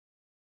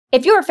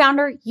If you're a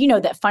founder, you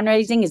know that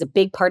fundraising is a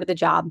big part of the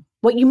job.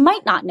 What you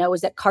might not know is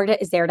that Carta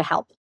is there to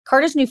help.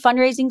 Carta's new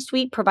fundraising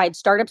suite provides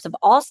startups of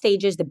all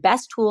stages the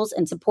best tools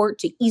and support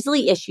to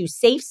easily issue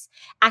safes,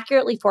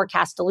 accurately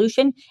forecast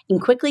dilution,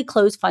 and quickly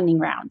close funding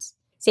rounds.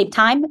 Save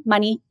time,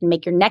 money, and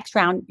make your next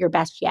round your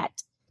best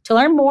yet. To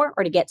learn more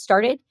or to get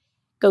started,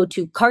 go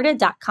to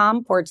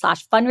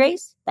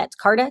carta.com/fundraise. That's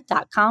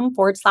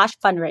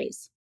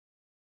carta.com/fundraise.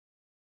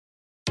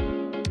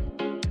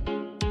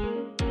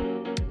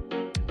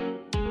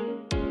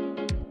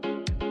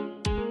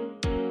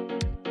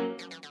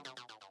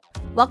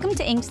 Welcome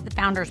to Inc.'s The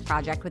Founders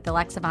Project with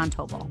Alexa Von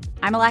Tobel.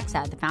 I'm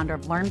Alexa, the founder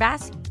of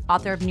LearnVest,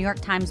 author of New York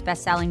Times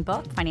bestselling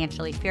book,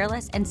 Financially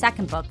Fearless, and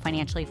second book,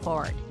 Financially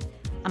Forward.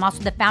 I'm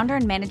also the founder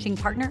and managing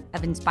partner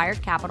of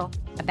Inspired Capital,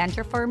 a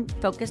venture firm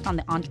focused on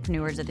the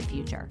entrepreneurs of the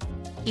future.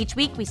 Each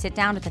week, we sit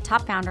down with a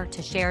top founder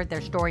to share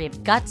their story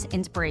of guts,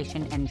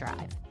 inspiration, and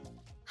drive.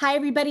 Hi,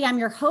 everybody. I'm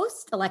your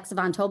host, Alexa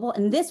Von Tobel,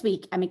 and this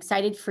week, I'm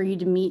excited for you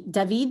to meet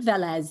David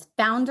Velez,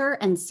 founder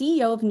and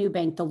CEO of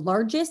Nubank, the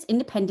largest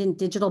independent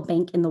digital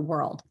bank in the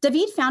world.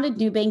 David founded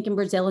Nubank in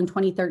Brazil in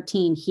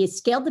 2013. He has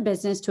scaled the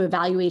business to a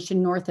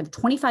valuation north of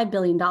 $25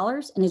 billion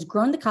and has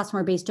grown the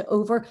customer base to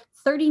over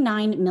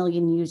 39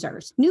 million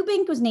users.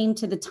 Nubank was named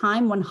to the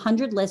Time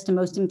 100 list of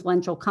most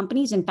influential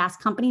companies and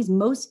Fast Company's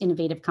most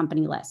innovative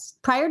company list.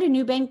 Prior to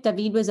Nubank,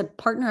 David was a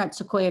partner at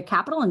Sequoia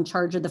Capital in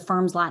charge of the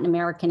firm's Latin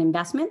American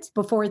investments.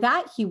 Before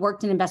that, he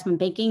worked in investment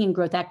banking and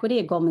growth equity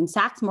at Goldman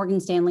Sachs, Morgan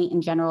Stanley,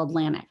 and General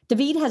Atlantic.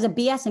 David has a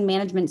BS in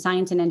Management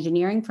Science and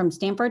Engineering from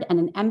Stanford and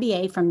an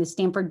MBA from the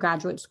Stanford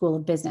Graduate School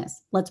of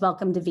Business. Let's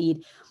welcome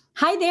David.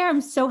 Hi there.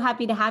 I'm so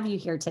happy to have you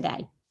here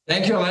today.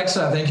 Thank you,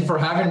 Alexa. Thank you for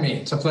having me.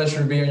 It's a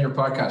pleasure to be on your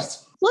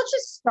podcast. Let's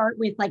just start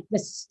with the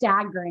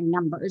staggering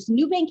numbers.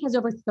 Nubank has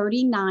over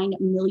 39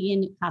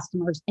 million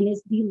customers and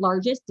is the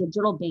largest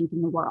digital bank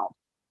in the world.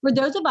 For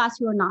those of us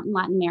who are not in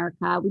Latin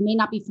America, we may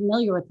not be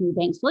familiar with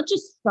Nubank. So let's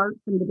just start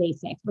from the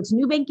basics. What's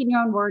Nubank in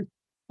your own words?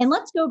 And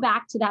let's go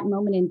back to that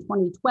moment in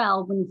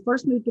 2012 when you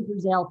first moved to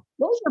Brazil.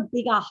 What was your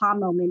big aha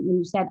moment when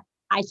you said,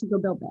 I should go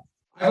build this?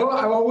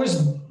 I've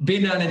always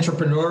been an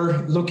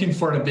entrepreneur looking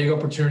for a big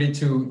opportunity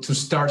to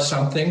start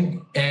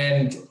something.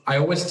 And I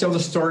always tell the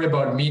story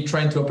about me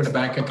trying to open a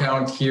bank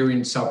account here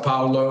in Sao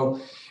Paulo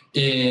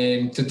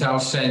in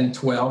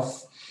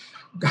 2012,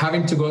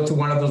 having to go to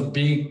one of those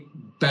big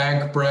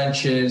bank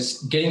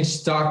branches, getting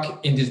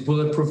stuck in this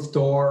bulletproof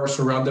door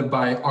surrounded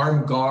by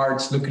armed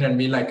guards looking at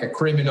me like a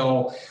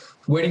criminal,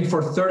 waiting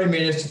for 30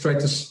 minutes to try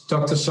to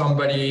talk to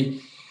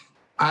somebody,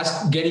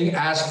 getting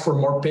asked for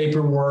more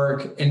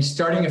paperwork, and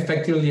starting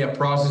effectively a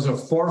process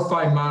of 4 or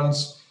 5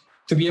 months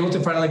to be able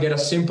to finally get a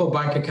simple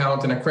bank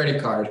account and a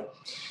credit card.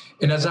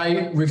 And as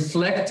I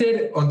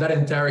reflected on that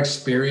entire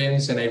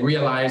experience and I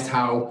realized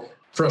how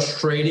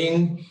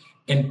frustrating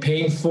and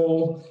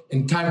painful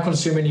and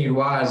time-consuming it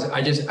was,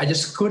 I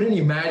just couldn't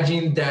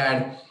imagine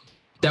that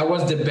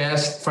was the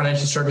best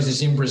financial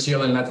services in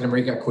Brazil and Latin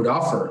America could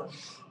offer.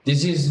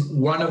 This is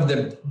one of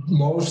the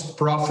most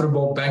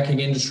profitable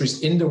banking industries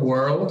in the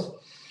world.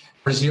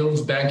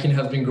 Brazil's banking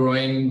has been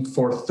growing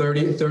for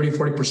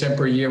 40%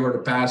 per year over the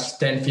past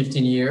 10,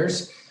 15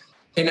 years.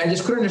 And I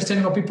just couldn't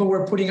understand how people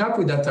were putting up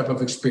with that type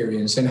of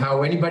experience and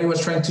how anybody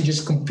was trying to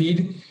just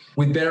compete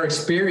with better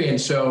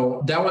experience.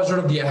 So that was sort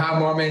of the aha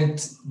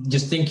moment,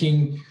 just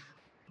thinking,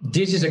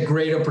 this is a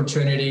great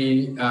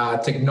opportunity.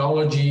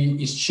 Technology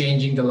is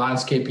changing the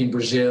landscape in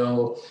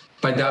Brazil.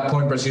 By that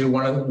point, Brazil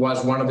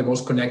was one of the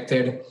most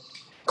connected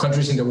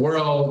countries in the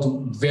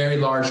world, very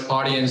large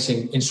audience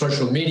in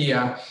social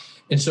media.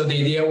 And so the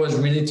idea was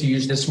really to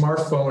use the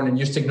smartphone and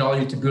use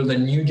technology to build a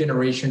new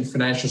generation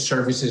financial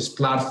services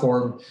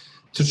platform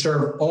to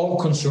serve all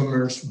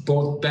consumers,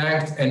 both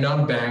banked and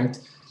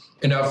unbanked,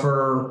 and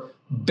offer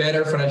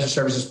better financial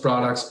services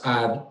products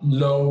at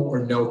low or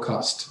no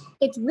cost.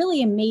 It's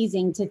really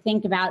amazing to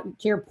think about,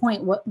 to your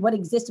point, what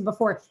existed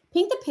before.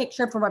 Paint the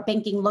picture for what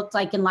banking looked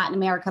like in Latin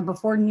America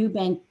before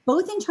Nubank,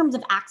 both in terms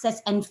of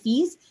access and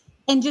fees,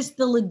 and just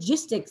the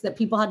logistics that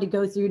people had to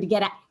go through to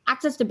get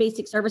access to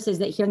basic services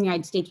that here in the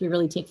United States we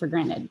really take for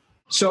granted.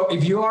 So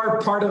if you are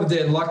part of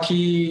the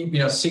lucky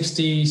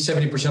 60,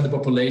 70% of the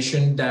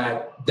population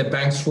that the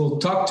banks will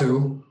talk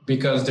to,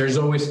 because there's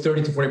always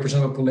 30 to 40% of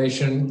the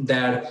population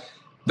that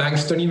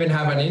banks don't even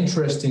have an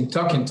interest in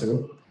talking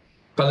to.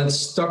 But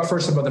let's talk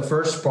first about the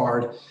first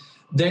part.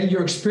 Then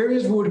your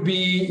experience would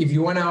be, if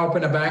you want to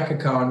open a bank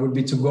account, would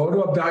be to go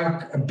to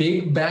a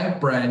big bank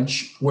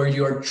branch where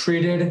you are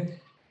treated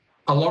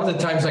a lot of the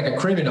times like a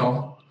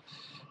criminal.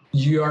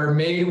 You are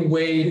made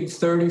wait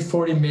 30,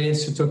 40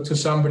 minutes to talk to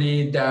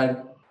somebody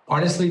that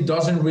honestly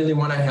doesn't really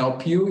want to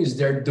help you, is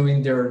there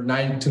doing their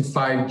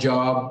 9-to-5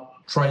 job,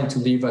 trying to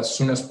leave as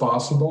soon as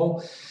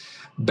possible.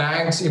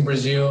 Banks in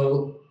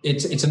Brazil,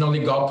 it's an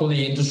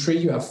oligopoly industry.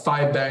 You have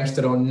 5 banks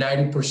that own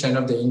 90%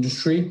 of the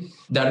industry.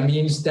 That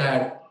means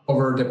that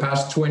over the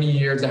past 20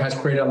 years, that has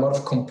created a lot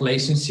of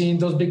complacency in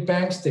those big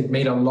banks. They've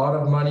made a lot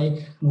of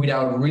money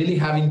without really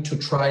having to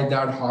try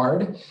that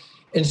hard.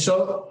 And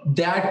so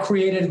that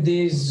created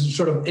this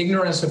sort of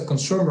ignorance of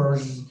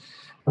consumers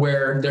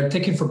where they're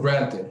taken for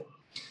granted.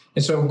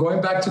 And so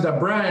going back to that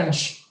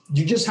branch,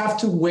 you just have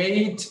to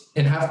wait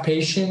and have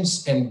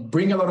patience and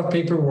bring a lot of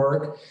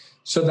paperwork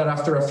so that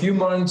after a few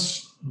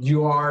months,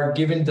 you are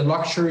given the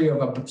luxury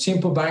of a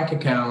simple bank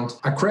account,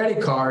 a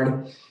credit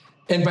card,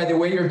 and by the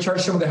way, you're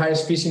charged some of the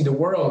highest fees in the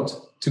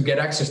world to get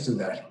access to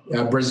that.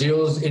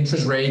 Brazil's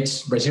interest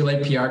rates, Brazil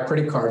APR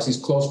credit cards is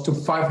close to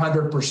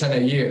 500%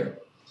 a year.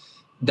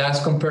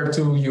 That's compared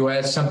to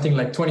US, something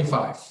like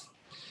 25.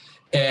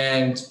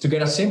 And to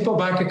get a simple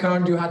bank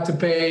account, you had to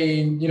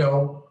pay,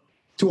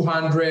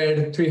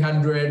 200,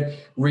 300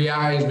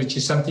 reais, which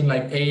is something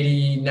like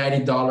 $80,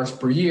 $90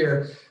 per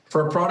year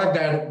for a product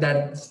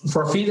that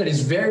for a fee that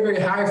is very, very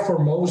high for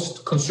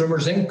most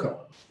consumers' income.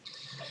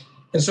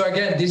 And so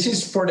again, this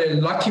is for the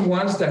lucky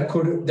ones that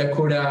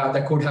could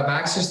have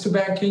access to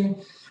banking.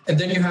 And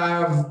then you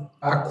have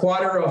a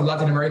quarter of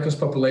Latin America's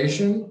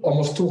population,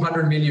 almost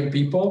 200 million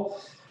people,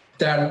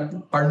 that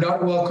are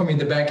not welcome in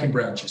the banking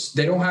branches.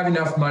 They don't have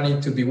enough money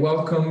to be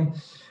welcome.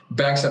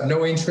 Banks have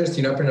no interest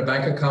in opening a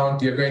bank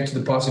account. You're going to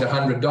deposit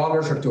 $100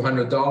 or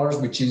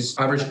 $200, which is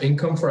average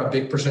income for a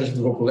big percentage of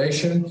the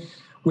population,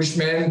 which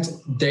meant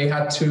they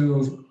had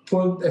to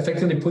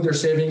effectively put their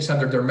savings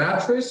under their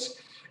mattress.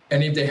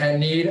 And if they had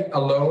need a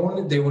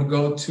loan, they would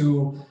go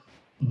to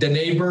the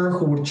neighbor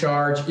who would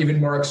charge even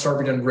more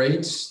exorbitant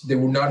rates. They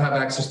would not have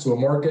access to a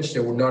mortgage. They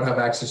would not have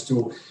access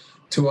to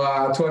an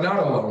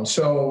auto loan.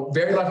 So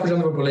very large percent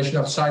of the population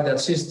outside that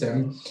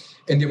system.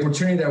 And the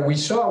opportunity that we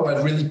saw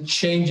was really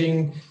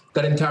changing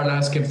that entire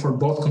landscape for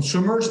both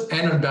consumers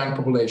and unbanked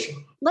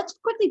population. Let's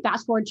quickly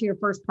fast forward to your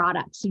first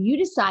product. So you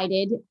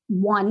decided,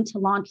 one, to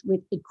launch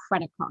with a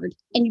credit card,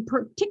 and you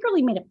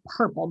particularly made it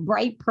purple,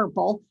 bright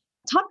purple.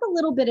 Talk a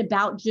little bit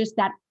about just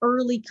that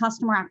early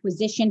customer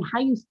acquisition, how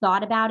you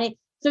thought about it.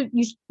 So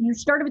you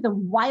started with a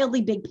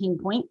wildly big pain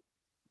point.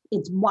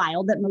 It's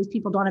wild that most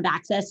people don't have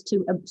access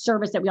to a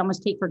service that we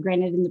almost take for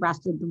granted in the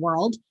rest of the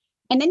world.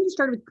 And then you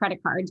started with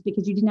credit cards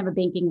because you didn't have a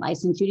banking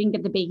license. You didn't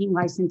get the banking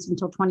license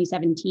until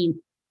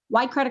 2017.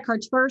 Why credit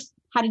cards first?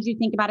 How did you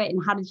think about it?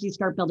 And how did you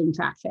start building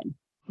traction?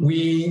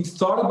 We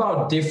thought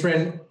about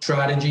different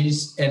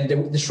strategies, and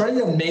the strategy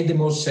that made the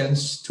most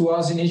sense to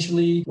us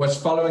initially was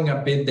following a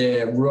bit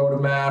the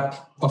roadmap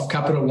of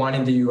Capital One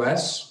in the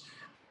US,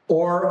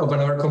 or of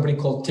another company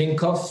called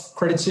Tinkoff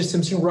Credit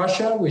Systems in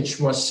Russia, which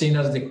was seen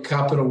as the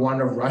Capital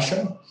One of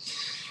Russia.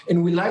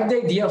 And we liked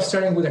the idea of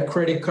starting with a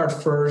credit card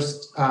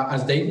first,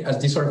 as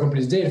these other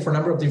companies did, for a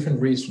number of different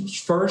reasons.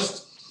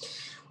 First,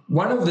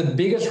 one of the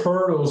biggest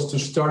hurdles to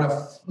start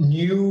a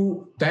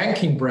new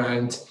banking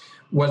brand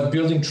was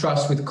building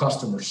trust with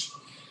customers.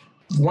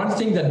 One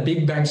thing that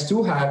big banks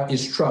do have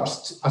is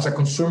trust. As a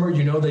consumer,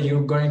 you know that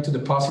you're going to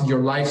deposit your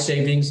life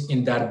savings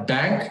in that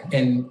bank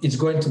and it's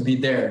going to be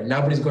there.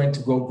 Nobody's going to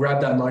go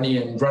grab that money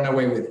and run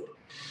away with it.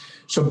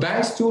 So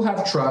banks do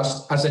have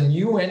trust. As a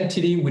new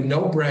entity with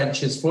no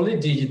branches, fully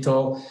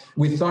digital,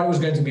 we thought it was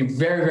going to be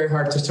very, very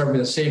hard to start with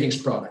a savings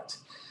product.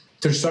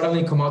 To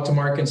suddenly come out to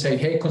market and say,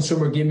 hey,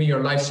 consumer, give me your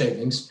life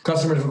savings.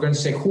 Customers were going to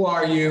say, who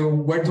are you?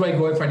 Where do I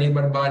go if I need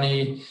my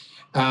money?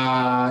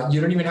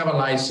 You don't even have a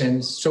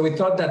license. So we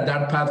thought that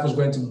path was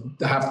going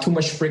to have too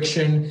much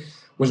friction,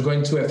 was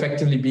going to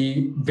effectively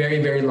be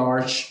very, very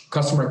large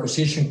customer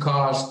acquisition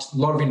cost, a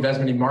lot of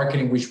investment in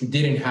marketing, which we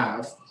didn't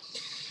have.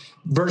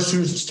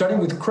 Versus starting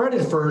with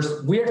credit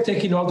first, we are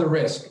taking all the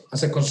risk.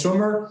 As a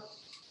consumer,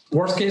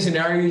 worst case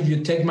scenario,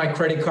 you take my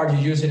credit card, you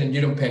use it, and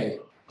you don't pay.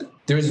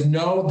 There is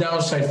no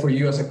downside for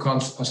you as a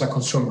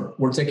consumer.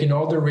 We're taking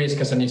all the risk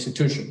as an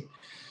institution.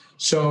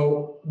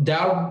 So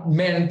that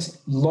meant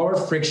lower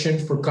friction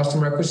for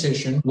customer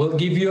acquisition. We'll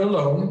give you a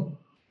loan,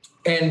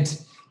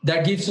 and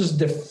that gives us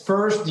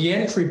the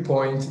entry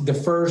point, the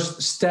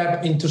first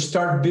step into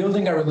start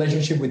building a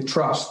relationship with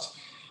trust,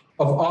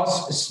 of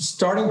us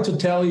starting to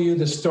tell you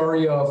the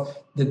story of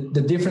the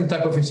different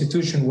type of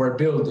institution we're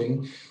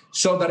building,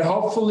 so that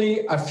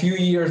hopefully a few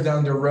years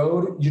down the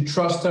road, you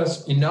trust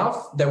us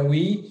enough that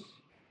we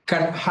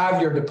can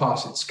have your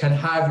deposits, can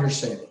have your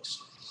savings.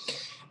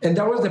 And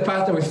that was the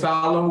path that we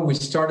followed. We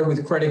started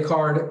with credit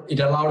card. It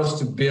allowed us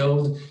to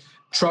build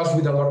trust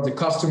with a lot of the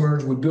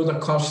customers. We build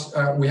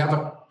we have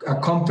a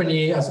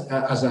company as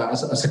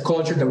a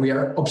culture that we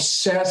are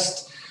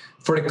obsessed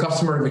for the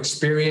customer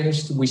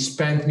experience. We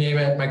spent, me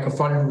and my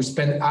co-founder, we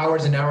spent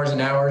hours and hours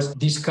and hours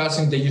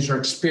discussing the user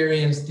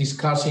experience,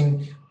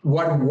 discussing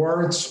what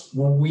words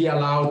were we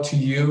allowed to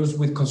use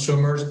with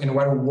consumers and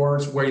what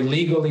words were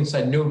illegal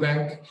inside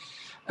Nubank.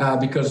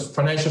 Because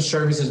financial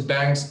services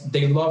banks,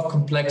 they love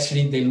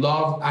complexity. They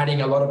love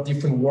adding a lot of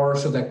different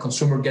words so that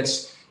consumer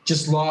gets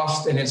just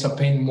lost and ends up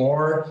paying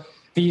more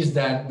fees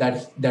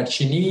that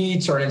she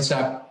needs or ends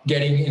up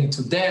getting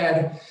into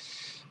debt.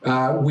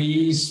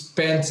 We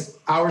spent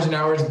hours and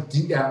hours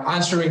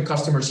answering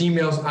customers'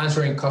 emails,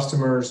 answering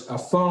customers'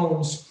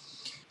 phones.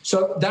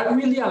 So that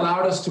really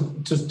allowed us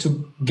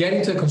to get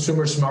into the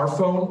consumer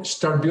smartphone,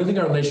 start building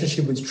a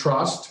relationship with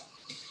trust,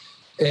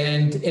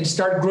 and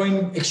start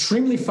growing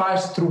extremely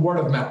fast through word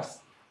of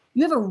mouth.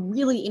 you have a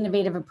really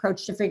innovative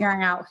approach to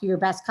figuring out who your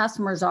best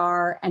customers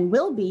are and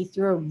will be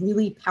through a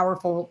really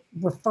powerful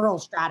referral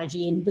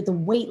strategy and with a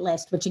wait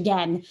list, which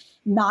again,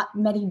 not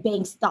many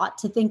banks thought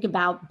to think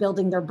about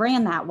building their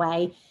brand that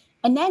way.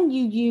 And then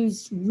you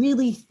use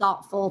really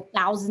thoughtful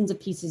thousands of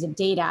pieces of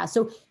data.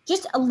 So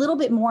just a little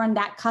bit more on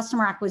that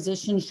customer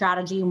acquisition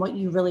strategy and what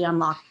you really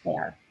unlocked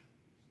there.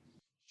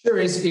 Sure.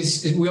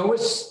 We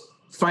always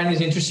find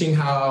it interesting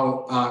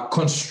how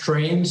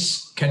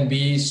constraints can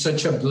be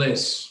such a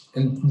bliss.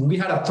 And we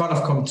had a ton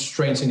of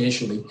constraints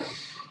initially.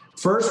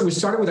 First, we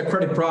started with a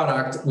credit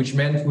product, which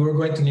meant we were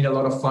going to need a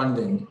lot of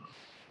funding.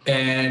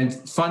 And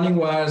funding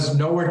was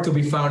nowhere to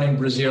be found in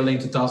Brazil in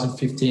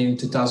 2015,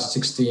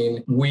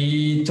 2016.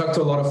 We talked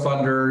to a lot of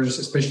funders,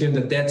 especially on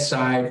the debt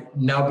side.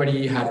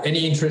 Nobody had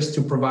any interest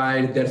to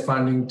provide debt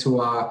funding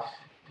to a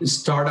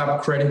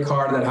startup credit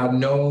card that had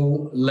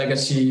no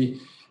legacy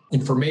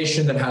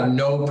information, that had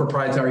no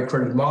proprietary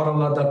credit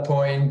model at that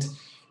point.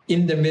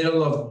 In the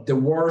middle of the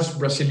worst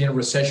Brazilian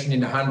recession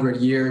in 100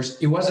 years,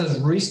 it was as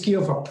risky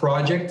of a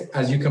project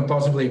as you can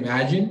possibly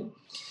imagine.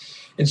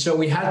 And so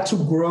we had to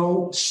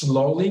grow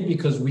slowly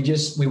because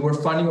we were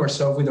funding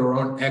ourselves with our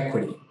own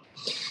equity.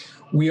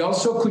 We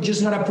also could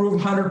just not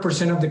approve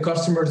 100% of the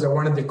customers that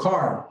wanted the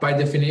card. By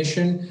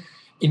definition,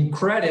 in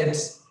credit,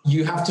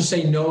 you have to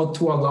say no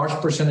to a large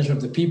percentage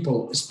of the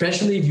people,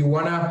 especially if you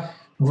want to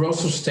grow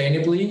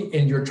sustainably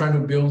and you're trying to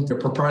build your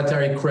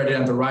proprietary credit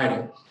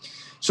underwriting.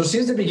 So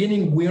since the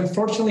beginning, we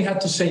unfortunately had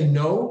to say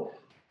no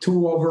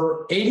to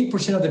over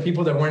 80% of the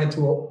people that went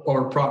into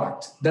our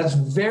product. That's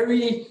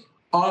very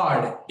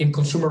odd in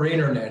consumer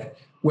internet,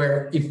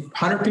 where if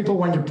 100 people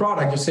want your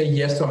product, you say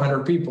yes to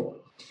 100 people.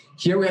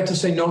 Here we had to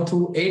say no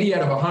to 80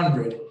 out of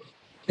 100.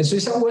 And so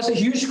it was a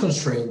huge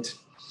constraint.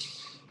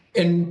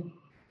 And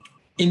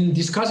in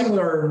discussing with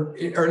our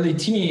early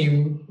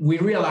team, we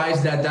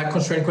realized that that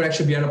constraint could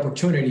actually be an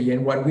opportunity.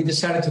 And what we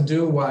decided to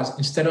do was,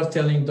 instead of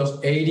telling those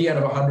 80 out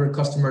of 100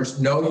 customers,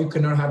 no, you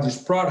cannot have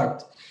this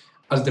product,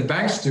 as the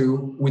banks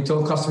do, we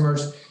told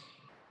customers,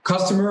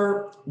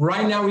 customer,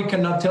 right now we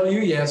cannot tell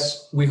you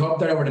yes. We hope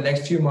that over the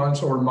next few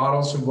months, our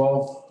models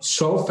evolve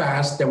so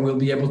fast that we'll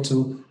be able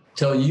to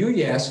tell you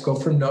yes, go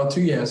from no to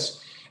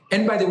yes.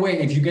 And by the way,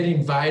 if you get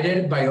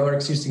invited by other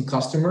existing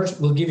customers,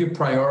 we'll give you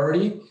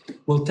priority.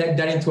 We'll take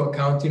that into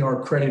account in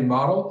our credit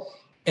model,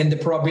 and the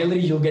probability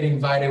you'll get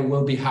invited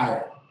will be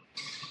higher.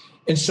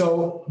 And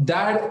so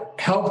that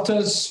helped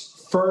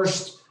us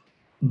first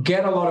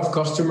get a lot of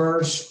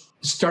customers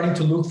starting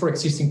to look for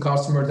existing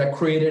customers. That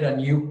created a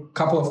new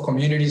couple of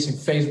communities in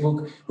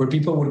Facebook where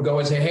people would go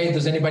and say, hey,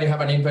 does anybody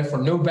have an invite for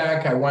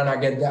Nubank? I want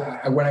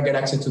to get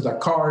access to that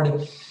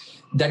card.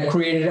 That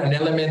created an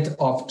element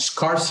of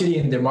scarcity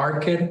in the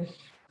market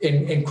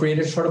and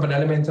created sort of an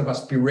element of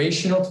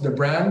aspirational to the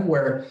brand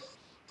where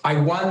I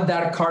want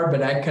that card,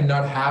 but I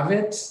cannot have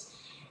it.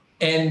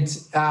 And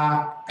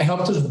it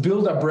helped us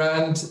build a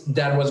brand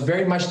that was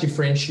very much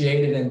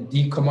differentiated and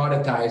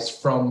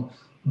decommoditized from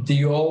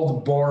the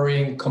old,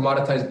 boring,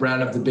 commoditized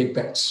brand of the big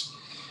banks.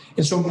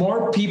 And so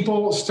more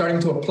people starting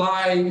to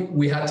apply,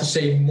 we had to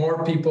say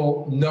more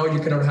people, no,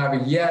 you cannot have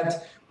it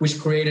yet, which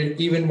created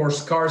even more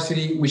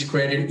scarcity, which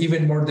created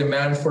even more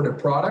demand for the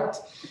product.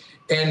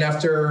 And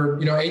after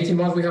 18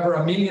 months, we have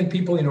around 1 million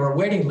people in our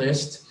waiting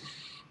list.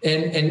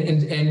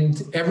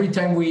 And every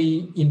time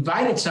we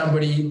invited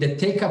somebody, the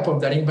take-up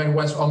of that invite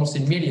was almost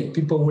immediate.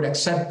 People would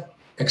accept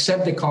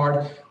the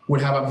card,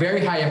 would have a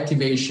very high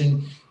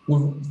activation,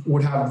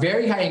 would have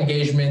very high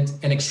engagement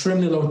and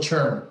extremely low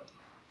churn.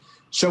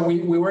 So we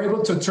were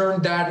able to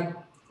turn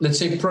that, let's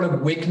say,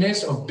 product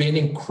weakness of being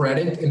in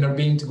credit and not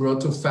being to grow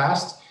too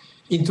fast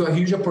into a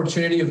huge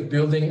opportunity of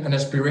building an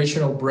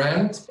aspirational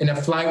brand and a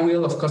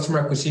flywheel of customer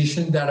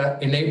acquisition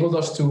that enabled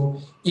us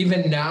to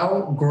even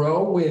now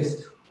grow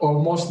with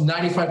almost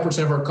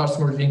 95% of our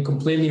customers being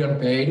completely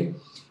unpaid,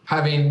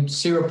 having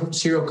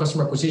zero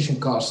customer acquisition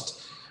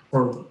cost,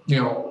 or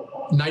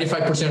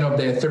 95% of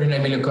the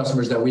 39 million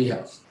customers that we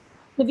have.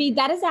 David,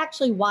 that is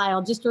actually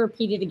wild. Just to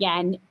repeat it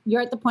again,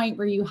 you're at the point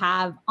where you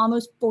have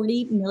almost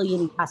 40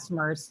 million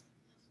customers,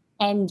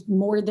 and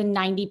more than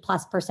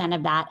 90+%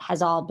 of that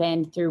has all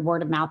been through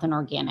word of mouth and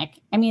organic.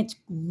 I mean, it's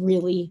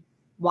really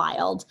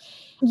wild.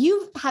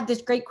 You've had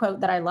this great quote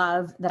that I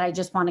love that I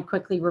just want to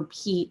quickly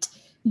repeat.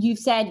 You've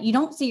said you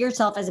don't see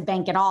yourself as a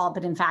bank at all,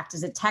 but in fact,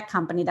 as a tech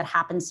company that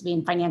happens to be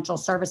in financial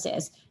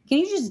services. Can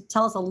you just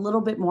tell us a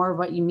little bit more of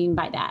what you mean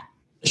by that?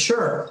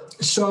 Sure.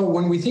 So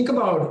when we think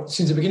about,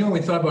 since the beginning,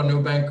 when we thought about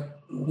Nubank,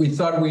 we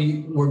thought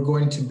we were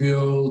going to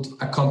build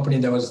a company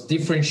that was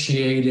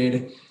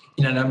differentiated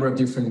in a number of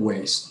different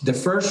ways. The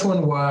first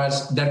one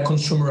was that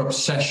consumer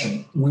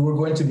obsession. We were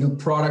going to build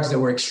products that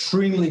were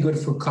extremely good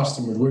for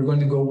customers. We were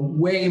going to go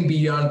way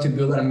beyond to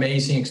build an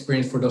amazing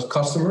experience for those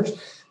customers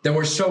that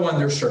were so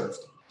underserved.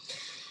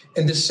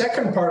 And the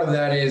second part of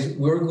that is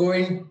we're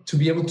going to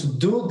be able to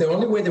do, the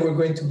only way that we're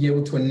going to be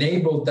able to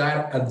enable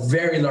that at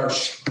very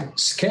large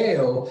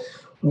scale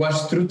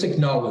was through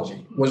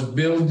technology, we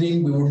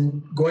were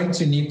going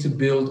to need to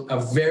build a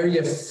very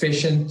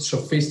efficient,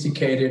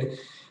 sophisticated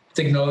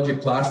technology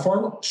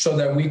platform so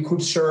that we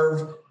could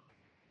serve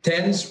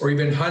tens or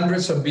even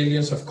hundreds of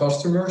billions of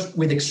customers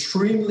with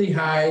extremely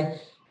high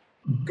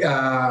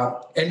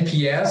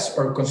NPS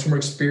or consumer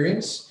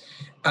experience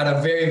at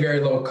a very, very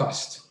low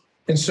cost.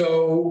 And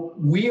so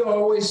we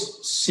always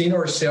seen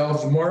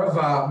ourselves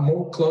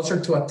more closer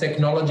to a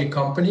technology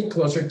company,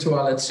 closer to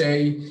let's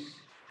say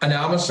an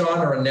Amazon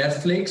or a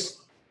Netflix,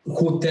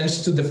 who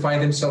tends to define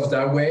themselves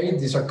that way.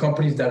 These are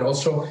companies that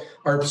also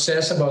are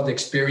obsessed about the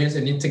experience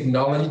and need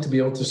technology to be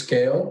able to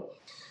scale.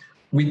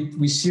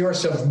 We see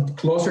ourselves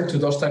closer to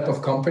those type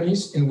of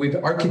companies, and we've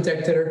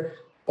architected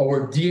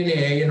our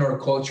DNA and our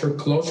culture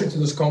closer to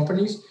those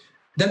companies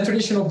than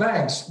traditional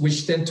banks,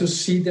 which tend to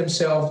see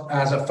themselves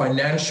as a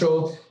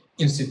financial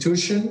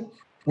institution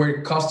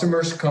where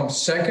customers come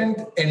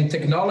second, and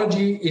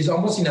technology is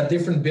almost in a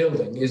different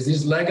building. Is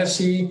this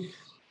legacy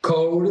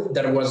code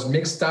that was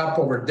mixed up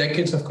over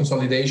decades of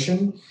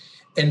consolidation,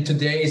 and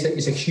today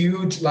is a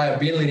huge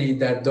liability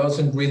that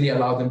doesn't really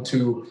allow them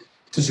to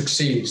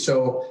succeed.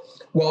 So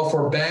while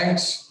for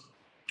banks,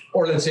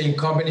 or let's say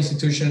incumbent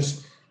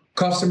institutions,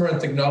 customer and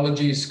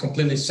technology is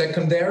completely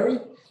secondary,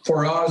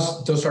 for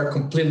us, those are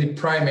completely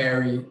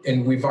primary,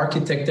 and we've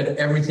architected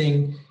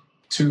everything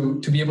to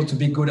be able to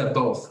be good at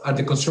both, at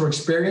the consumer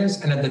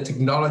experience and at the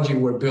technology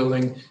we're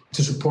building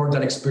to support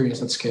that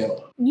experience at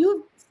scale.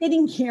 You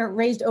sitting here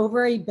raised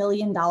over $1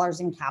 billion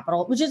in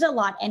capital, which is a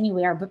lot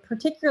anywhere, but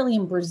particularly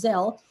in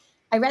Brazil.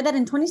 I read that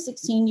in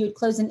 2016, you had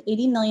closed an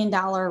 $80 million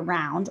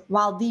round,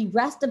 while the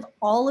rest of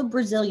all of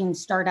Brazilian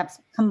startups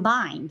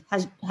combined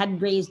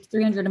had raised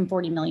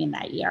 $340 million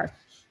that year,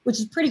 which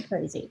is pretty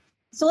crazy.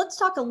 So let's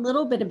talk a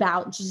little bit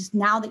about, just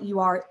now that you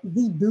are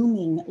the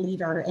booming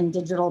leader in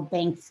digital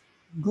banks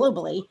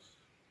globally,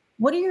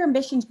 what are your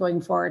ambitions going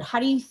forward? How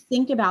do you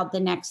think about the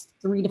next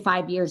 3 to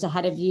 5 years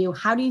ahead of you?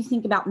 How do you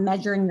think about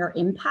measuring your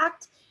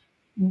impact?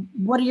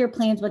 What are your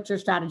plans? What's your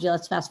strategy?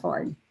 Let's fast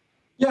forward.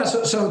 Yeah,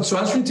 so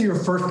answering to your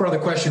first part of the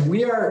question,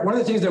 one of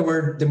the things that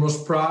we're the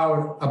most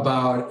proud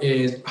about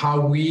is how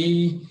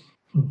we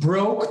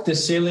broke the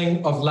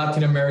ceiling of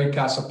Latin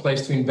America as a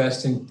place to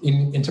invest in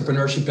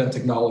entrepreneurship and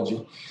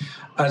technology.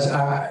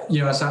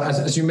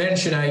 As you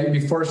mentioned,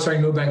 before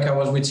starting Nubank, I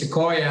was with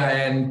Sequoia,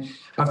 and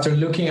after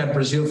looking at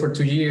Brazil for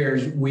 2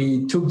 years,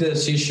 we took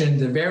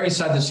the very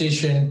sad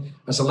decision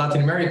as a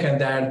Latin American,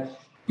 that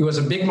it was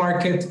a big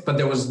market, but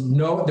there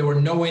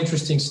were no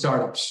interesting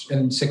startups.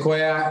 And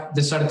Sequoia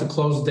decided to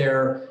close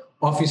their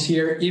office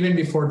here even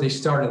before they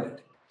started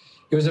it.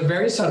 It was a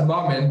very sad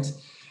moment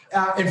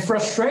and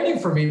frustrating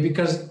for me,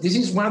 because this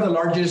is one of the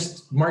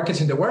largest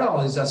markets in the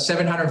world. It's a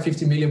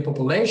 750 million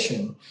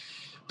population.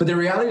 But the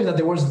reality is that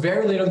there was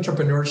very little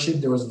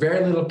entrepreneurship. There was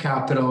very little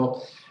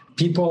capital.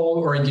 People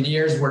or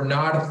engineers were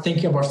not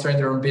thinking about starting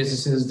their own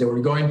businesses. They were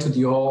going to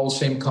the old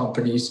same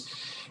companies.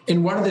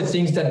 And one of the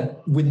things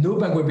that with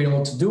Nubank we've been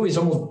able to do is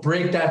almost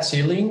break that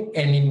ceiling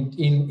and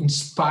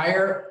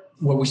inspire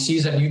what we see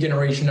as a new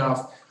generation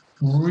of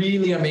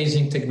really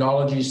amazing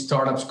technology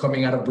startups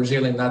coming out of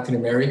Brazil and Latin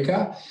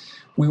America.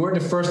 We were the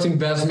first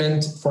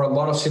investment for a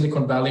lot of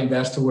Silicon Valley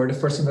investors. We were the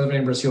first investment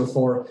in Brazil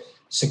for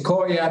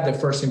Sequoia, the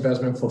first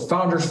investment for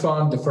Founders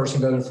Fund, the first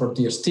investment for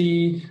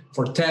DST,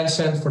 for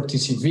Tencent, for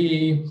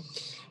TCV.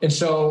 And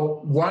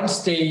so once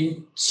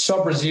they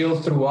saw Brazil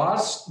through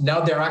us, now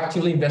they're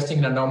actively investing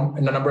in a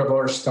number of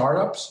other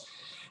startups.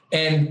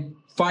 And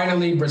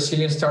finally,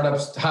 Brazilian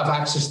startups have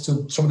access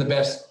to some of the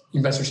best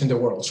investors in the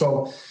world.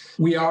 So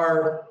we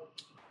are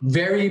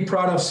very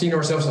proud of seeing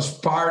ourselves as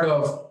part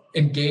of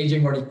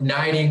engaging or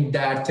igniting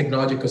that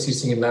technology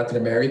ecosystem in Latin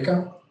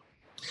America.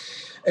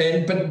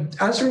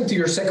 But answering to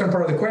your second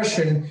part of the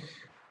question,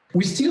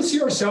 we still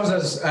see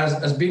ourselves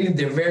as being in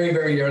the very,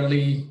 very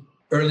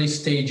early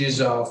stages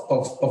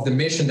of the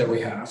mission that we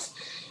have.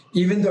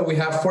 Even though we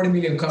have 40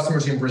 million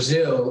customers in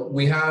Brazil,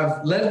 we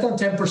have less than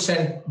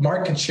 10%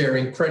 market share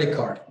in credit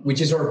card,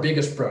 which is our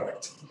biggest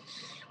product.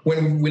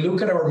 When we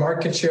look at our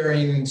market share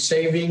in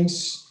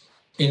savings,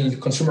 in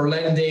consumer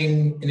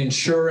lending, in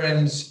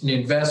insurance, in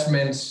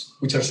investments,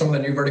 which are some of the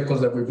new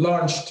verticals that we've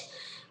launched,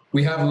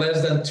 we have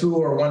less than 2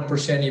 or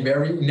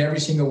 1% in every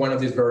single one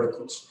of these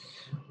verticals.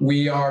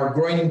 We are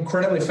growing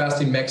incredibly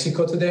fast in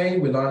Mexico today.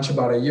 We launched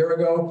about a year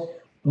ago.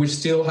 We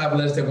still have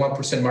less than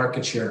 1%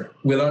 market share.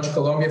 We launched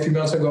Colombia a few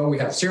months ago. We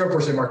have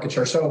 0% market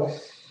share. So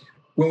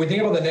when we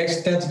think about the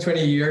next 10 to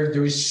 20 years,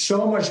 there is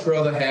so much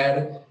growth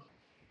ahead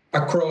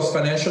across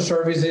financial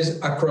services,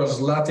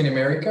 across Latin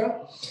America.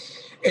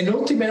 And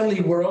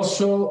ultimately, we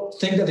also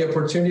think that the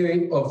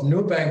opportunity of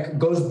Nubank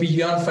goes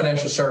beyond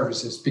financial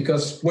services,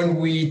 because when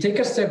we take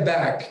a step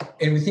back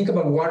and we think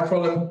about what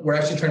problem we're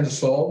actually trying to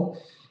solve,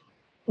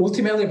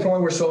 ultimately the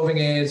problem we're solving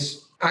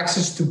is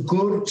access to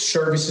good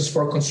services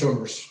for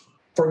consumers.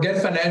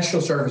 Forget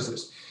financial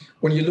services.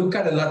 When you look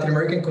at a Latin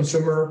American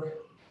consumer,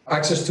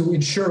 access to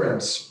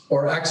insurance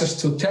or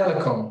access to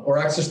telecom or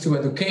access to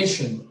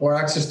education or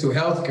access to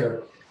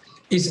healthcare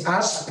is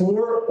as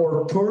poor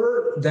or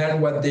poorer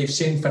than what they've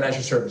seen in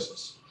financial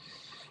services.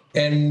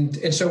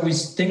 And so we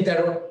think that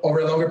over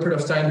a longer period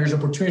of time, there's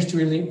opportunities to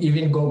really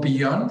even go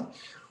beyond,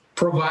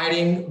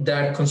 providing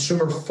that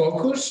consumer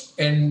focus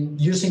and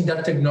using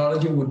that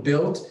technology we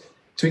built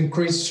to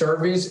increase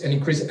service and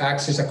increase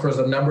access across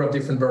a number of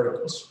different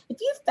verticals. If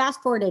you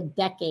fast forward a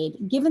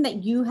decade, given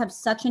that you have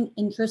such an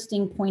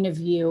interesting point of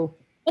view,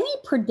 any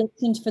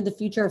predictions for the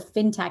future of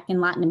fintech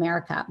in Latin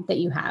America that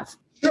you have?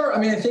 Sure. I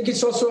mean, I think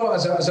it's also,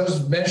 as I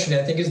was mentioning,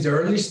 I think it's the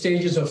early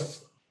stages of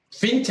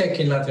fintech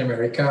in Latin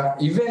America.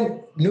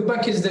 Even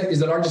Nubank is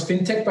the largest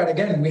fintech, but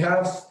again, we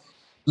have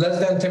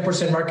less than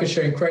 10% market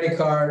share in credit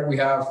card. We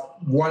have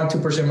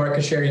 1-2%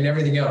 market share in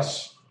everything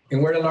else,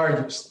 and we're the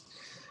largest.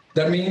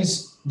 That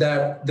means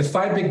that the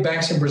 5 big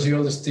banks in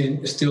Brazil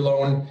still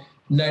own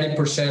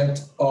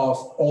 90% of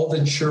all the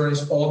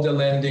insurance, all the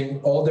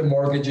lending, all the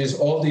mortgages,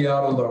 all the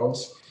auto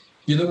loans.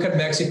 You look at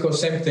Mexico,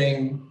 same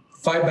thing.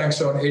 5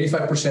 banks own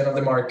 85% of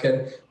the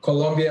market.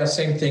 Colombia,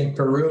 same thing.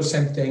 Peru,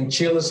 same thing.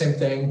 Chile, same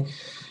thing.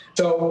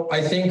 So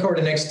I think over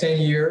the next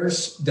 10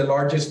 years, the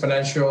largest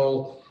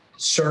financial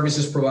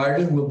services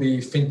providers will be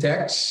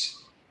fintechs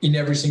in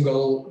every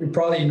single,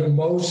 probably in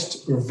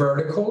most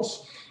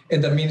verticals.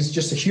 And that means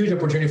just a huge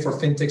opportunity for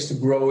fintechs to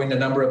grow in a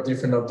number of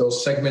different of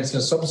those segments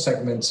and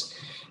sub-segments,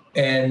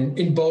 and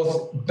in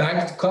both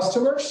banked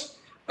customers,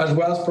 as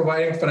well as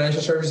providing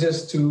financial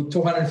services to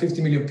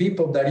 250 million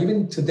people that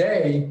even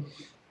today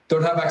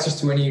don't have access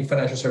to any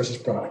financial services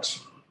products.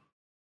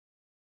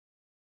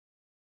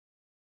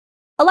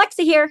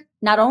 Alexa here.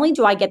 Not only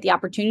do I get the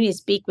opportunity to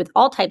speak with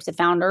all types of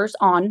founders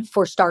on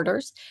For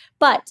Starters,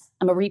 but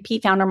I'm a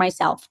repeat founder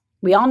myself.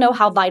 We all know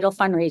how vital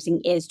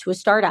fundraising is to a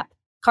startup.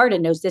 Carta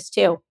knows this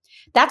too.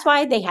 That's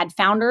why they had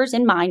founders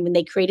in mind when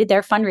they created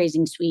their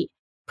fundraising suite,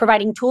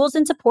 providing tools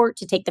and support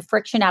to take the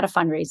friction out of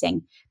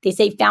fundraising. They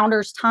save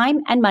founders time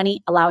and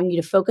money, allowing you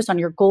to focus on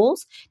your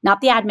goals, not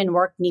the admin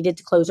work needed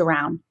to close a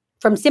round.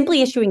 From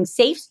simply issuing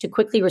safes to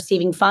quickly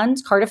receiving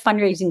funds, Carta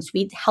Fundraising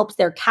Suite helps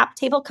their cap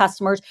table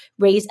customers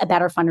raise a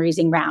better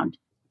fundraising round.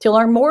 To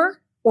learn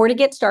more or to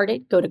get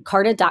started, go to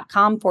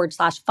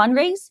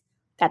carta.com/fundraise.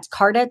 That's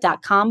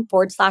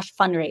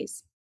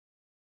carta.com/fundraise.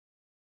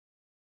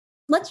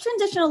 Let's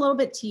transition a little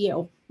bit to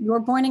you. You were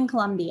born in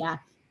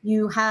Colombia.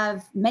 You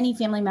have many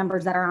family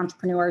members that are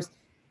entrepreneurs.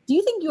 Do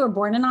you think you were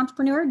born an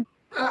entrepreneur?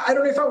 I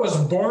don't know if I was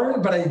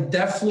born, but I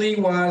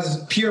definitely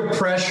was peer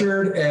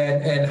pressured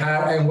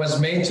and was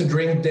made to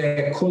drink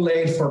the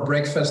Kool-Aid for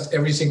breakfast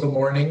every single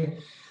morning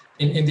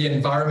in the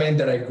environment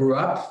that I grew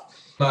up.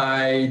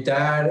 My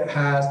dad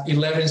has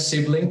 11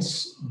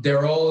 siblings.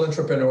 They're all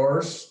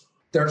entrepreneurs.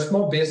 They're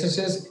small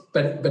businesses,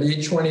 but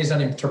each one is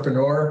an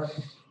entrepreneur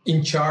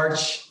in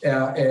charge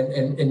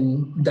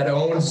and that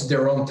owns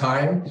their own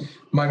time.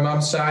 My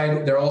mom's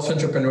side, they're also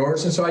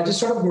entrepreneurs. And so I just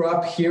sort of grew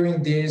up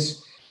hearing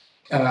this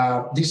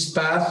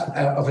path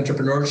of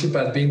entrepreneurship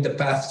as being the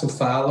path to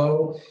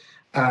follow,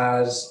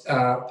 as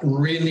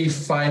really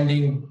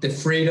finding the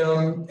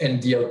freedom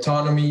and the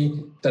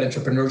autonomy that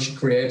entrepreneurship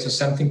creates as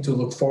something to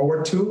look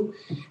forward to.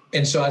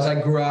 And so as I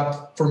grew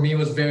up, for me, it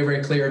was very,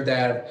 very clear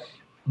that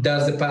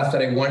that's the path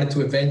that I wanted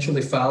to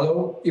eventually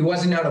follow. It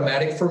wasn't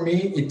automatic for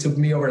me. It took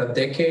me over a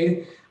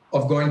decade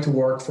of going to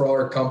work for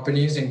other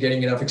companies and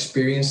getting enough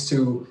experience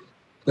to,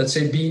 let's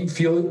say,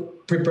 feel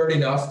prepared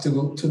enough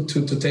to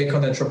take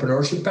on the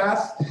entrepreneurship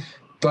path.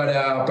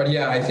 But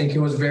yeah, I think it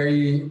was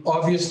very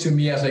obvious to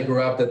me as I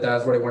grew up that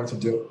that's what I wanted to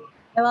do.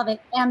 I love it.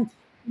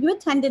 You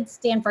attended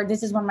Stanford.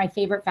 This is one of my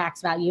favorite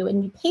facts about you.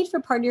 And you paid for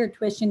part of your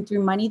tuition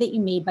through money that you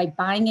made by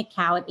buying a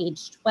cow at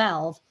age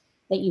 12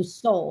 that you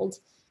sold.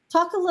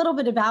 Talk a little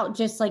bit about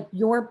just like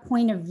your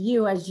point of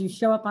view as you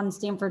show up on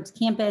Stanford's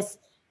campus,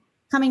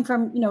 coming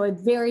from, a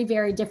very,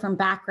 very different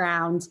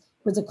background.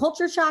 Was it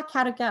culture shock?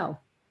 How'd it go?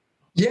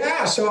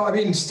 Yeah, so I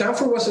mean,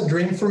 Stanford was a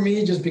dream for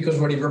me just because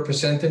what it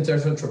represented in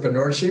terms of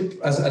entrepreneurship.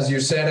 As you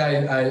said,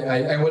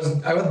 I was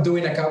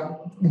doing a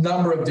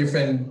number of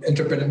different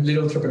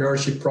little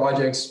entrepreneurship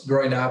projects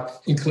growing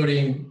up,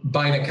 including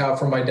buying a cow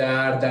from my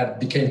dad that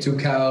became 2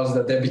 cows,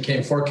 that then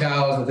became 4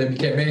 cows, that then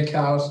became 8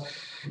 cows.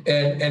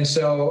 And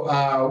so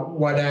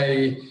when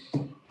I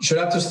showed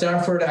up to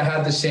Stanford, I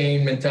had the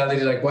same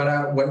mentality, like, what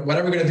are we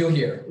going to do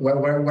here? Where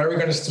are we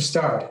going to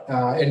start?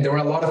 And there were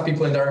a lot of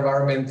people in that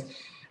environment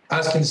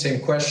asking the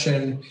same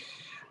question.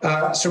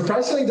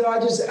 Surprisingly, though,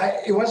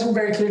 it wasn't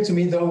very clear to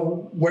me,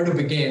 though, where to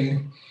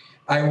begin.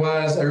 I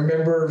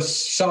remember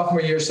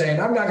sophomore year saying,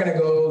 I'm not going to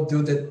go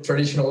do the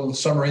traditional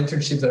summer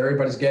internship that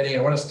everybody's getting.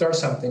 I want to start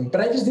something, but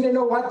I just didn't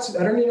know I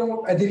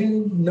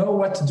didn't know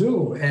what to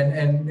do.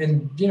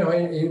 And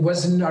it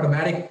wasn't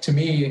automatic to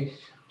me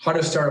how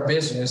to start a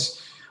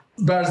business,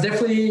 but it's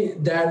definitely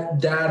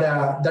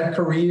that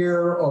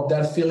career of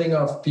that feeling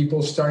of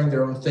people starting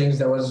their own things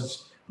that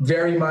was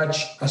very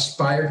much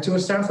aspired to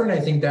at Stanford. And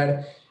I think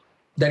that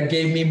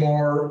gave me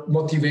more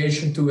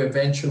motivation to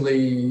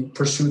eventually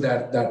pursue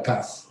that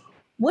path.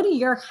 What are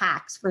your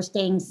hacks for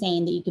staying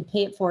sane that you could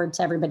pay it forward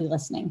to everybody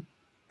listening?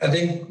 I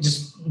think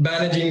just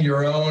managing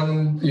your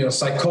own,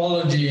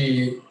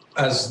 psychology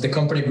as the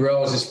company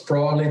grows is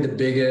probably the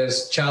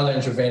biggest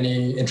challenge of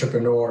any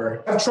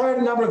entrepreneur. I've tried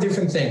a number of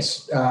different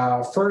things.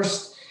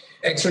 First,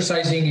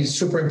 Exercising is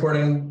super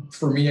important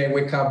for me. I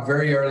wake up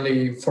very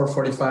early,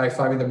 4:45,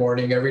 5 in the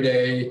morning every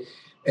day,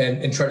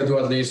 and try to do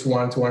at least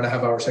 1 to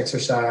 1.5 hours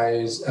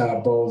exercise.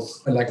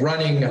 Both I like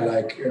running, I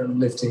like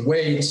lifting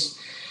weights,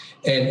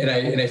 and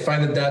I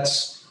find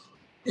that's,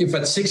 if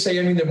at 6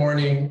 a.m. in the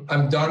morning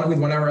I'm done with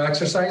 1 hour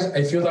exercise,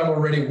 I feel that I'm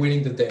already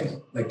winning the day.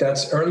 Like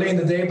that's early in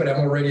the day, but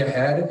I'm already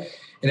ahead.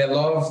 And I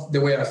love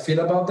the way I feel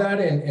about that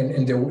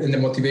and the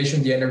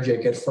motivation, the energy I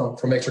get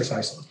from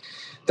exercising.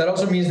 That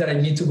also means that I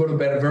need to go to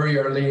bed very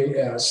early.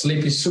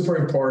 Sleep is super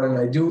important.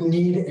 I do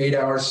need 8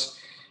 hours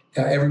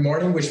every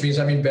morning, which means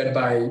I'm in bed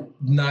by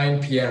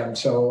 9 p.m.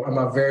 So I'm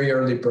a very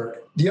early bird.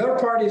 The other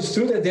part is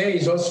through the day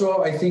is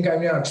also, I think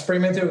I'm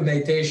experimenting with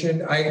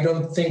meditation. I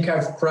don't think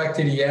I've cracked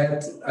it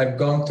yet. I've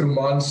gone through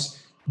months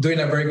doing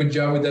a very good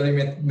job with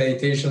daily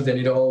meditation, then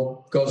it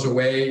all goes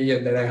away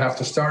and then I have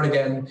to start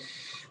again.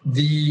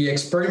 The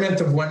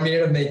experiment of 1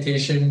 minute of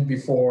meditation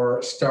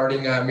before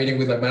starting a meeting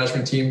with my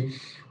management team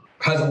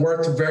has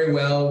worked very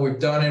well. We've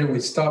done it,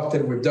 we've stopped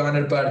it, we've done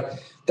it, but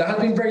that has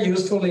been very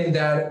useful in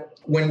that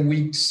when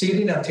we sit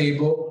in a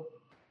table,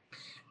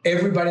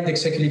 everybody in the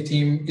executive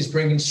team is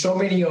bringing so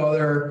many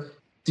other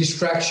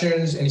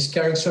distractions and is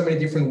carrying so many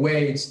different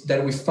weights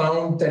that we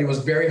found that it was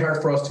very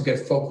hard for us to get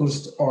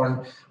focused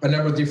on a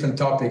number of different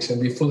topics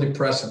and be fully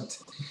present.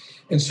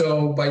 And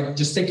so by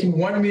just taking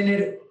 1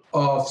 minute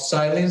of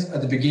silence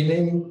at the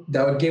beginning,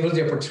 that would give us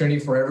the opportunity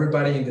for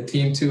everybody in the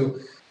team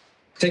to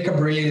take a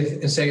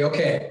breathe and say,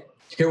 okay,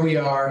 here we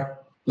are.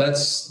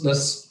 Let's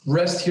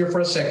rest here for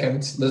a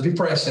second. Let's be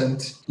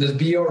present. Let's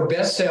be our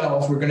best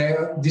selves. We're going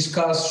to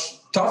discuss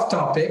tough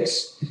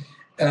topics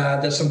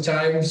that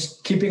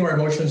sometimes keeping our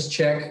emotions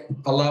check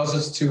allows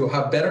us to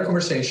have better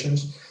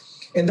conversations.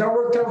 And that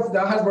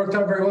has worked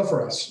out very well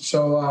for us. So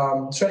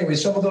anyway,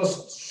 some of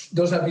those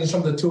have been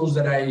some of the tools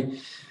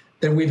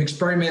that we've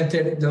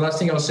experimented. The last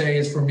thing I'll say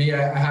is for me,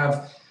 I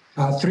have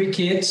 3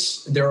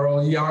 kids. They're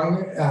all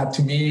young.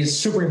 To me, it's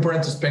super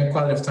important to spend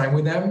quality time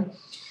with them.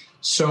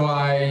 So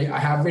I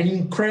have an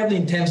incredibly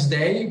intense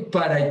day,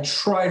 but I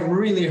try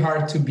really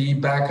hard to be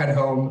back at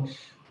home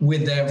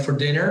with them for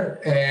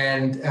dinner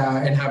and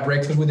have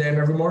breakfast with them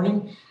every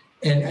morning.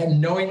 And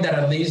knowing that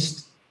at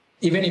least,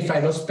 even if I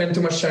don't spend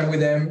too much time with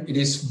them, it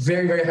is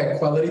very, very high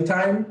quality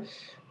time.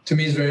 To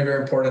me, is very,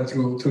 very important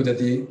through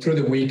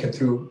the week and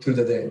through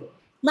the day.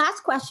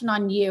 Last question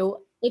on you.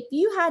 If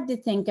you had to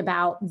think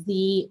about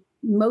the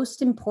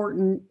most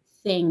important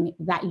thing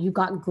that you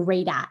got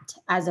great at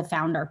as a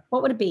founder,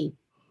 what would it be?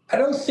 I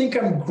don't think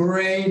I'm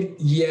great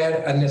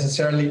yet at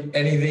necessarily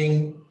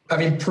anything. I've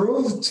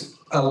improved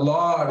a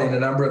lot in a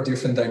number of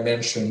different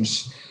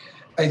dimensions.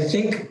 I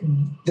think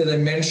the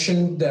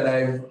dimension that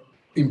I've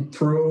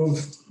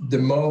improved the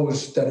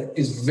most, that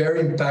is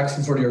very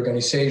impactful for the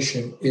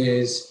organization,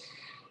 is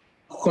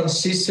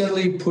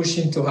consistently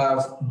pushing to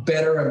have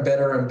better and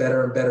better and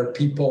better and better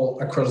people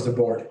across the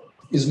board.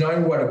 Is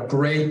knowing what a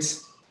great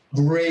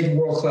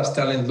world-class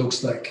talent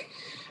looks like.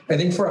 I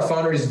think for a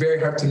founder, it's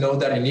very hard to know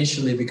that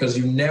initially because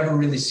you've never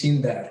really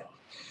seen that.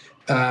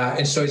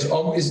 And so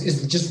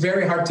it's just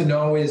very hard to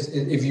know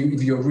if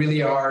you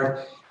really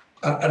are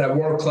at a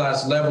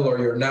world-class level or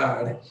you're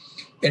not.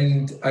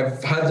 And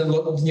I've had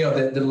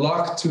the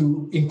luck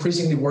to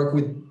increasingly work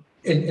with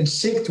and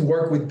seek to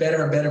work with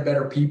better and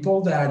better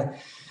people that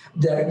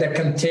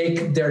can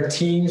take their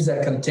teams,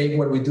 that can take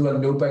what we do at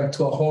Nubank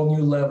to a whole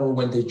new level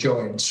when they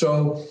join.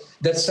 So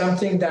that's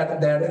something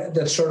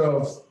that sort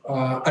of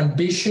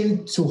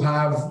ambition to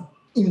have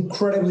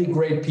incredibly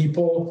great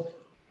people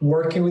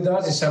working with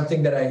us is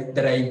something that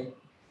I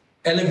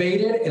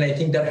elevated, and I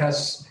think that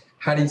has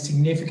had a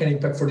significant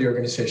impact for the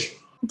organization.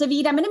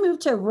 David, I'm going to move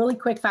to a really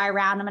quick fire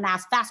round. I'm going to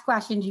ask fast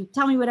questions. You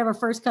tell me whatever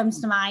first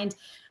comes to mind.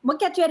 What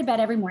gets you out of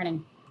bed every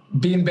morning?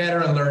 Being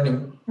better and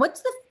learning.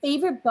 What's the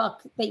favorite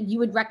book that you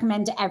would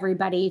recommend to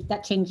everybody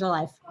that changed your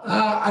life?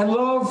 I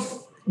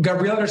love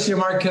Gabriel Garcia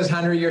Marquez's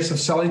 100 Years of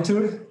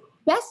Solitude.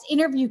 Best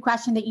interview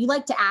question that you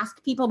like to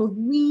ask people to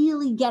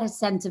really get a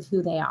sense of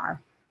who they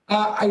are?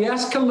 I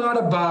ask a lot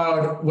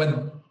about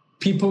what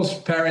people's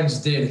parents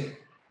did,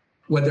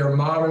 what their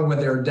mom and what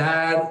their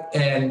dad,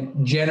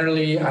 and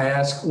generally I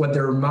ask what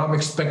their mom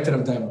expected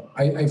of them.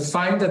 I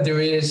find that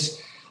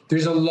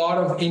there's a lot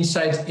of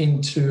insight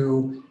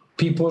into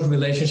people's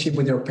relationship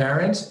with their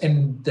parents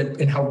and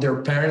how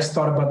their parents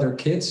thought about their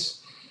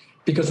kids,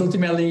 because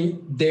ultimately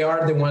they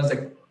are the ones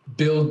that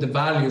build the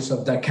values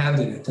of that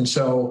candidate. And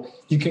so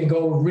you can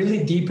go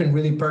really deep and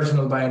really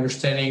personal by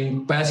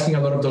asking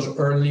a lot of those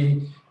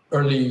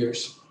early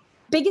years.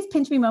 Biggest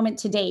pinch me moment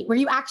to date, where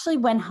you actually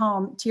went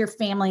home to your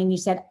family and you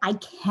said, I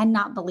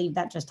cannot believe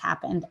that just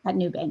happened at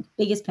Nubank.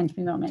 Biggest pinch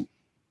me moment.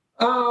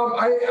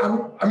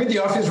 I'm in the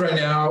office right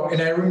now,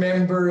 and I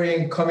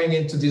remember coming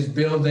into this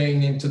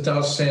building in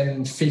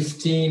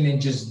 2015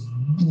 and just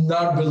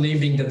not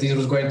believing that this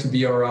was going to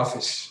be our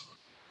office.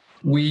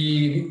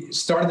 We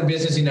started the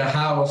business in a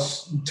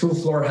house,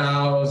 2-floor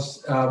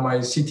house. My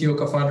CTO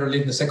co-founder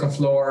lived in the second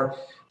floor.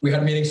 We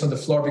had meetings on the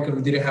floor because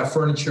we didn't have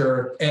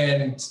furniture.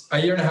 And a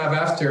year and a half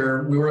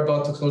after, we were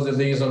about to close the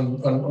lease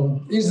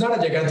on it's not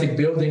a gigantic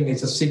building,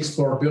 it's a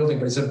 6-floor building,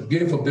 but it's a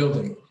beautiful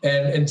building.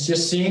 And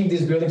just seeing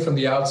this building from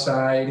the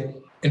outside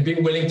and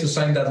being willing to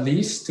sign that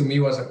lease, to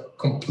me, was a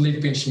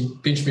complete pinch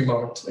me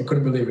moment. I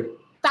couldn't believe it.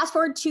 Fast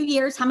forward 2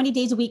 years, how many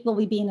days a week will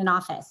we be in an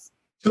office?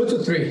 2 to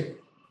 3.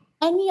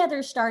 Any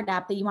other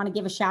startup that you want to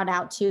give a shout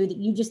out to that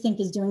you just think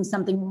is doing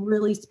something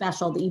really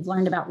special that you've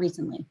learned about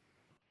recently?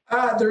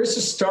 There is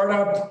a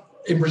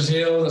startup in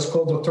Brazil that's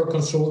called Doutor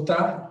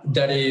Consulta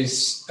that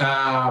is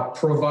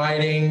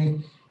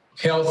providing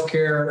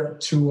healthcare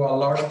to a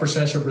large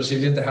percentage of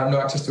Brazilians that have no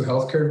access to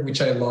healthcare,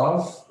 which I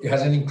love. It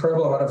has an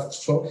incredible amount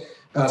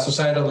of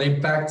societal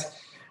impact.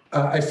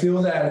 I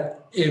feel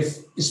that if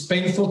it's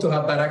painful to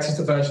have bad access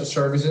to financial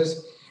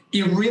services,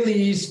 it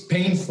really is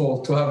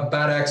painful to have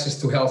bad access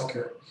to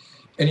healthcare.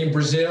 And in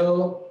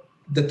Brazil,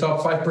 the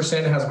top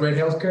 5% has great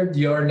healthcare.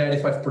 The other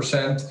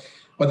 95%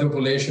 of the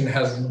population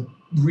has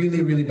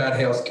really, really bad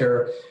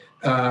healthcare,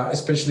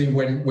 especially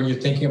when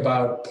you're thinking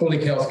about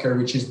public healthcare,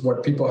 which is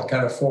what people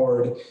can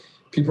afford.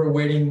 People are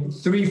waiting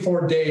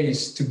 3-4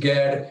 days to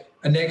get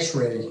an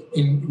X-ray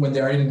when they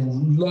are in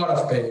a lot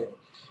of pain.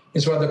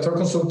 And so what Doutor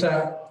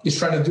Consulta is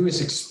trying to do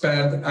is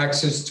expand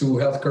access to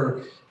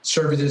healthcare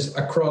services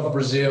across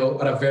Brazil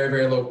at a very,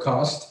 very low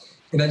cost.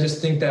 And I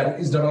just think that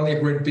it's not only a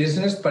great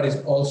business, but it's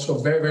also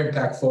very, very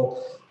impactful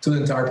to the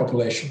entire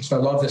population. So I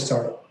love this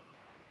startup.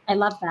 I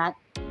love that.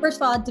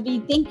 First of all,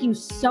 David, thank you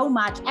so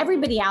much.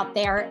 Everybody out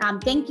there,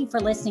 thank you for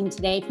listening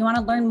today. If you want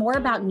to learn more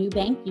about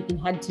Nubank, you can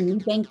head to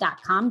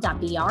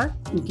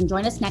nubank.com.br. You can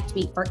join us next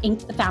week for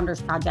Inc. the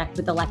Founders Project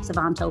with Alexa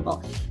Von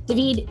Tobel.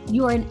 David,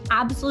 you are an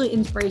absolute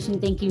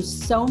inspiration. Thank you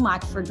so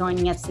much for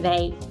joining us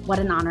today. What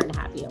an honor to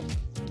have you.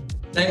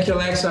 Thank you,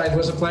 Alexa. It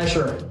was a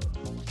pleasure.